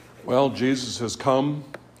Well, Jesus has come,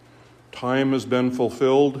 time has been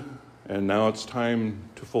fulfilled, and now it's time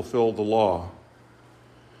to fulfill the law.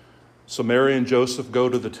 So Mary and Joseph go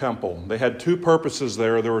to the temple. They had two purposes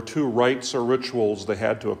there. There were two rites or rituals they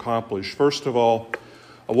had to accomplish. First of all,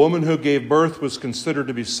 a woman who gave birth was considered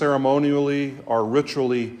to be ceremonially or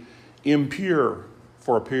ritually impure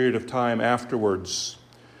for a period of time afterwards.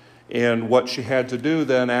 And what she had to do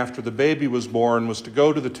then after the baby was born was to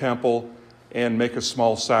go to the temple and make a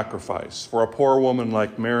small sacrifice. For a poor woman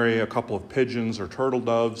like Mary, a couple of pigeons or turtle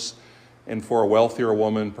doves, and for a wealthier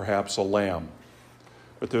woman, perhaps a lamb.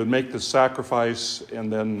 But they would make the sacrifice,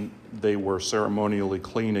 and then they were ceremonially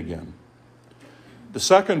clean again. The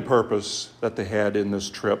second purpose that they had in this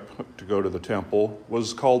trip to go to the temple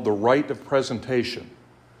was called the rite of presentation.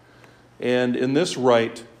 And in this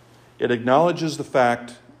rite, it acknowledges the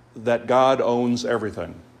fact that God owns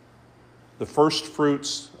everything. The first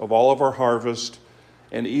fruits of all of our harvest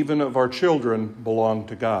and even of our children belong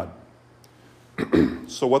to God.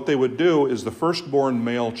 So what they would do is the firstborn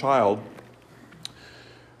male child,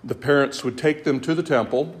 the parents would take them to the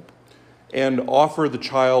temple and offer the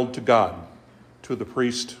child to God, to the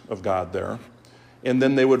priest of God there. And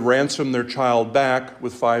then they would ransom their child back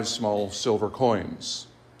with 5 small silver coins.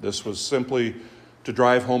 This was simply to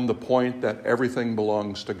drive home the point that everything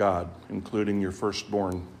belongs to God, including your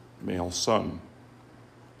firstborn male son.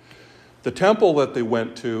 The temple that they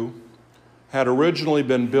went to had originally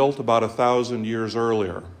been built about 1,000 years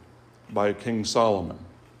earlier by King Solomon.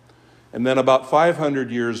 And then about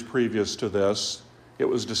 500 years previous to this, it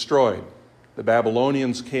was destroyed. The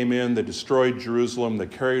Babylonians came in, they destroyed Jerusalem, they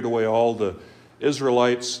carried away all the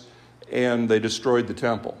Israelites, and they destroyed the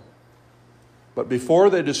temple. But before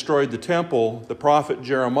they destroyed the temple, the prophet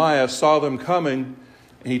Jeremiah saw them coming,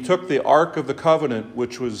 and he took the Ark of the Covenant,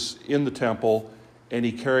 which was in the temple, and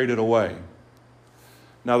he carried it away.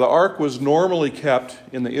 Now, the ark was normally kept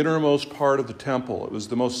in the innermost part of the temple. It was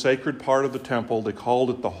the most sacred part of the temple. They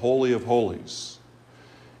called it the Holy of Holies.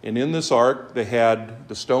 And in this ark, they had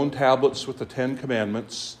the stone tablets with the 10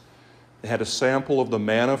 Commandments. They had a sample of the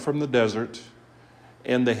manna from the desert,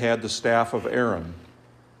 and they had the staff of Aaron.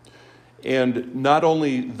 And not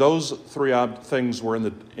only those 3 odd things were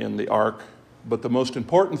in the ark, but the most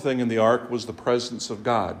important thing in the ark was the presence of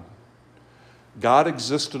God. God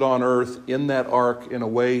existed on earth in that ark in a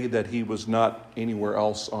way that he was not anywhere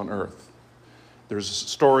else on earth. There's a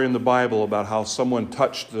story in the Bible about how someone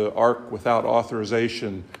touched the ark without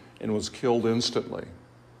authorization and was killed instantly.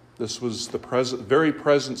 This was the very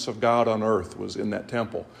presence of God on earth was in that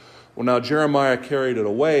temple. Well, now Jeremiah carried it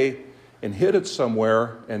away and hid it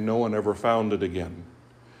somewhere, and no one ever found it again.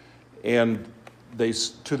 And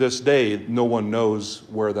to this day, no one knows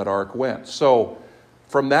where that ark went. So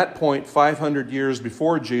from that point, 500 years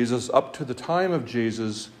before Jesus, up to the time of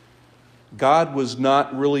Jesus, God was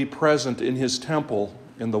not really present in his temple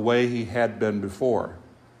in the way he had been before.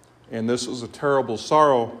 And this was a terrible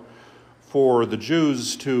sorrow for the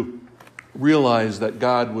Jews to realize that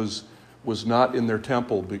God was not in their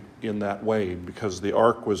temple in that way because the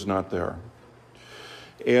ark was not there.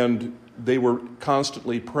 And they were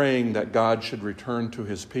constantly praying that God should return to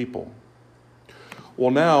his people.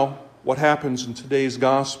 Well, now, what happens in today's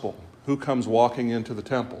gospel? Who comes walking into the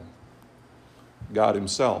temple? God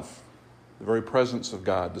himself. The very presence of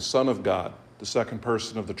God, the Son of God, the second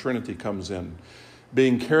person of the Trinity comes in,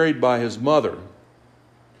 being carried by his mother.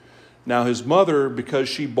 Now his mother, because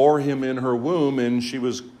she bore him in her womb and she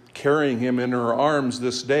was carrying him in her arms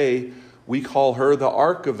this day, we call her the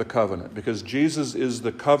Ark of the Covenant, because Jesus is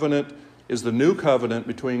the new covenant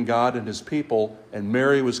between God and his people, and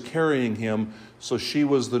Mary was carrying him, so she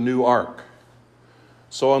was the new ark.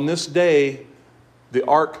 So on this day, the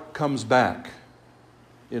ark comes back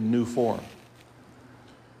in new form.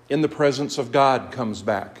 In the presence of God comes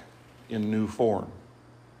back in new form,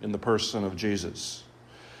 in the person of Jesus.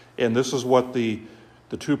 And this is what the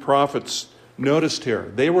 2 prophets noticed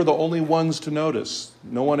here. They were the only ones to notice.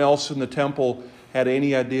 No one else in the temple had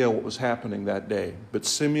any idea what was happening that day. But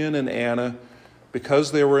Simeon and Anna,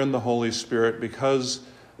 because they were in the Holy Spirit, because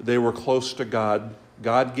they were close to God,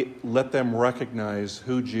 let them recognize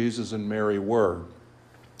who Jesus and Mary were.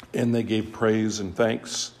 And they gave praise and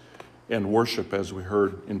thanks and worship, as we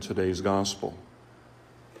heard in today's gospel.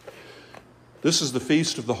 This is the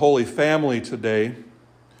Feast of the Holy Family today.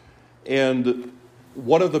 And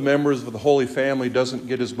one of the members of the Holy Family doesn't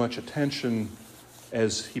get as much attention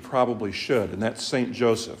as he probably should, and that's St.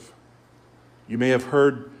 Joseph. You may have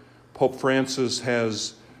heard Pope Francis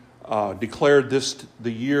has declared this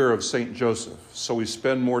the year of St. Joseph. So we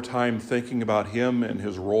spend more time thinking about him and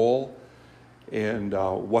his role and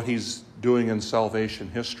what he's doing in salvation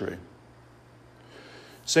history.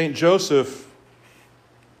 St. Joseph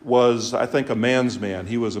was, I think, a man's man.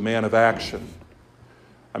 He was a man of action.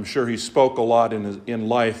 I'm sure he spoke a lot in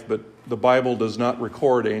life, but the Bible does not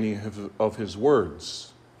record any of his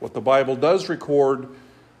words. What the Bible does record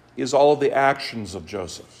is all of the actions of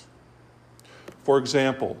Joseph. For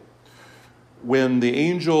example, when the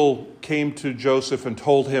angel came to Joseph and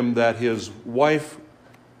told him that his wife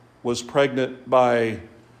was pregnant by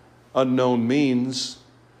unknown means,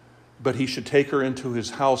 but he should take her into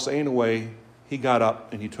his house anyway, he got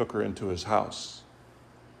up and he took her into his house.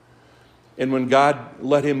 And when God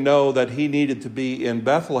let him know that he needed to be in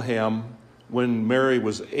Bethlehem, when Mary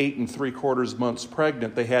was 8 3/4 months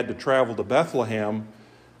pregnant, they had to travel to Bethlehem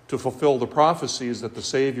to fulfill the prophecies that the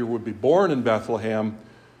Savior would be born in Bethlehem.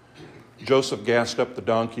 Joseph gassed up the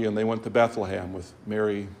donkey and they went to Bethlehem with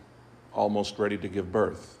Mary almost ready to give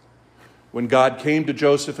birth. When God came to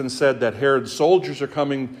Joseph and said that Herod's soldiers are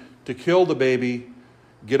coming to kill the baby,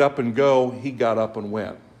 get up and go, he got up and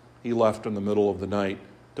went. He left in the middle of the night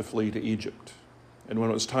to flee to Egypt. And when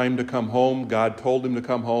it was time to come home, God told him to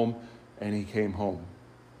come home, and he came home.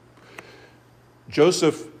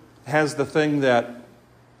 Joseph has the thing that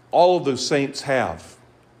all of the saints have.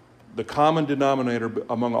 The common denominator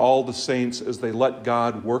among all the saints is they let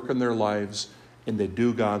God work in their lives and they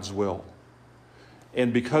do God's will.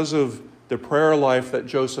 And because of the prayer life that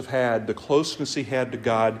Joseph had, the closeness he had to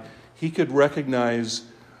God, he could recognize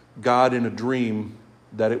God in a dream,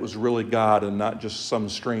 that it was really God and not just some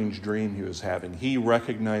strange dream he was having. He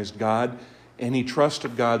recognized God and he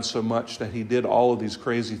trusted God so much that he did all of these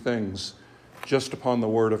crazy things just upon the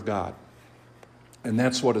word of God. And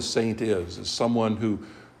that's what a saint is someone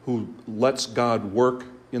who lets God work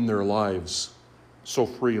in their lives so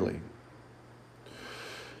freely.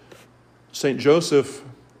 St. Joseph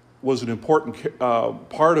was an important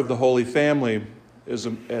part of the Holy Family.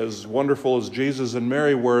 As wonderful as Jesus and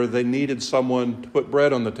Mary were, they needed someone to put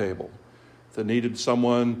bread on the table. They needed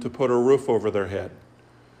someone to put a roof over their head.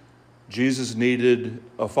 Jesus needed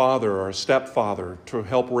a father or a stepfather to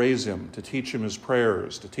help raise him, to teach him his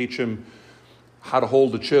prayers, to teach him how to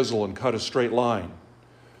hold a chisel and cut a straight line.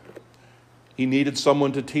 He needed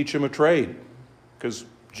someone to teach him a trade, because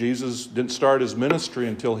Jesus didn't start his ministry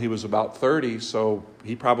until he was about 30, so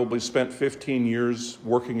he probably spent 15 years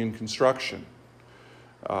working in construction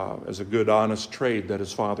as a good, honest trade that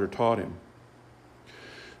his father taught him.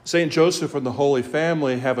 St. Joseph and the Holy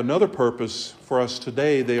Family have another purpose for us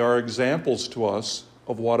today. They are examples to us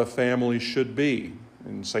of what a family should be,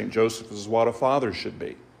 and St. Joseph is what a father should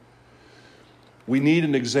be. We need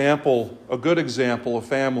an example, a good example of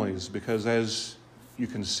families, because as you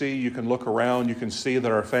can see, you can look around, you can see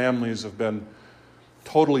that our families have been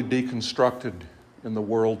totally deconstructed in the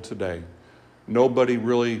world today. Nobody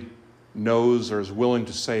really knows or is willing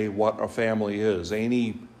to say what a family is.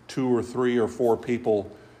 Any 2 or 3 or 4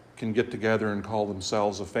 people can get together and call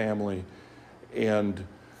themselves a family, and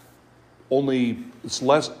it's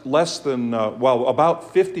less than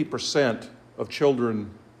about 50% of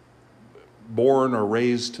children born or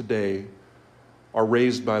raised today are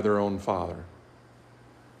raised by their own father.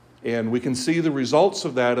 And we can see the results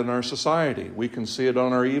of that in our society. We can see it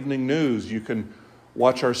on our evening news. You can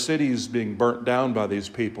watch our cities being burnt down by these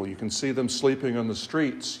people. You can see them sleeping on the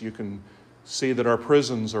streets. You can see that our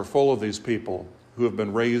prisons are full of these people who have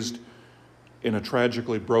been raised in a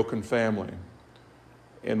tragically broken family.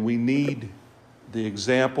 And we need the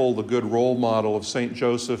example, the good role model of St.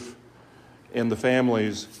 Joseph and the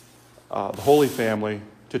families, the Holy Family,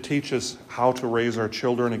 to teach us how to raise our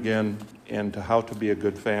children again and to how to be a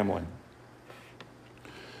good family.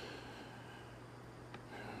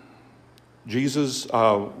 Jesus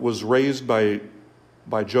was raised by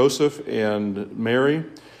Joseph and Mary,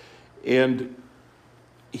 and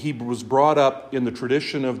he was brought up in the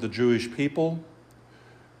tradition of the Jewish people,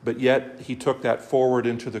 but yet he took that forward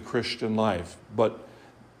into the Christian life. But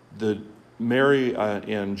Mary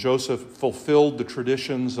and Joseph fulfilled the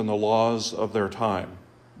traditions and the laws of their time.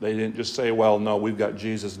 They didn't just say, well, no, we've got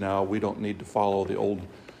Jesus now. We don't need to follow the old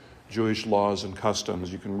Jewish laws and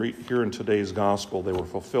customs. You can read here in today's gospel, they were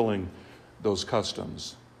fulfilling those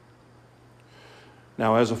customs.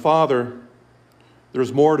 Now, as a father,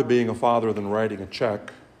 there's more to being a father than writing a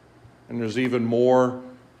check. And there's even more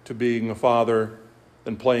to being a father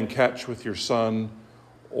than playing catch with your son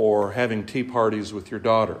or having tea parties with your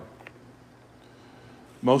daughter.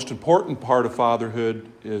 Most important part of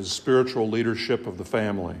fatherhood is spiritual leadership of the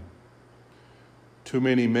family. Too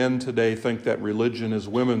many men today think that religion is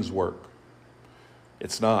women's work.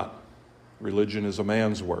 It's not. Religion is a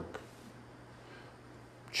man's work.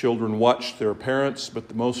 Children watched their parents,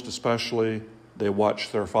 but most especially, they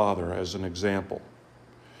watched their father as an example.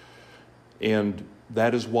 And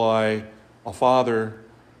that is why a father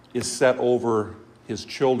is set over his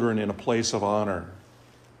children in a place of honor.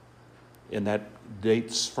 And that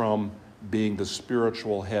dates from being the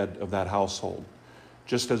spiritual head of that household.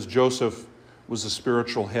 Just as Joseph was the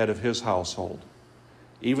spiritual head of his household.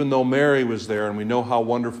 Even though Mary was there, and we know how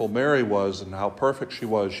wonderful Mary was and how perfect she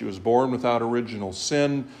was born without original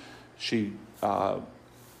sin. She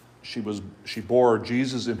bore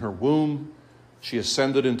Jesus in her womb. She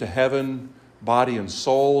ascended into heaven, body and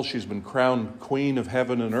soul. She's been crowned queen of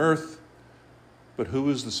heaven and earth. But who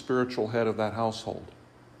is the spiritual head of that household?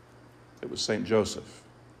 It was St. Joseph.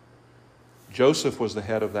 Joseph was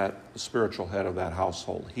the spiritual head of that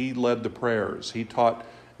household. He led the prayers. He taught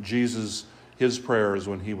Jesus his prayers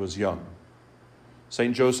when he was young.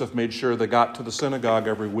 St. Joseph made sure they got to the synagogue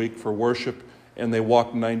every week for worship, and they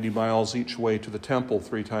walked 90 miles each way to the temple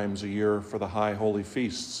 3 times a year for the high holy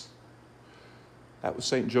feasts. That was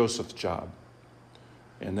St. Joseph's job.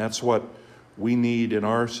 And that's what we need in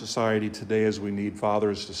our society today, as we need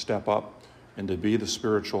fathers to step up and to be the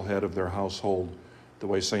spiritual head of their household the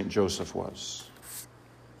way St. Joseph was.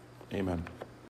 Amen.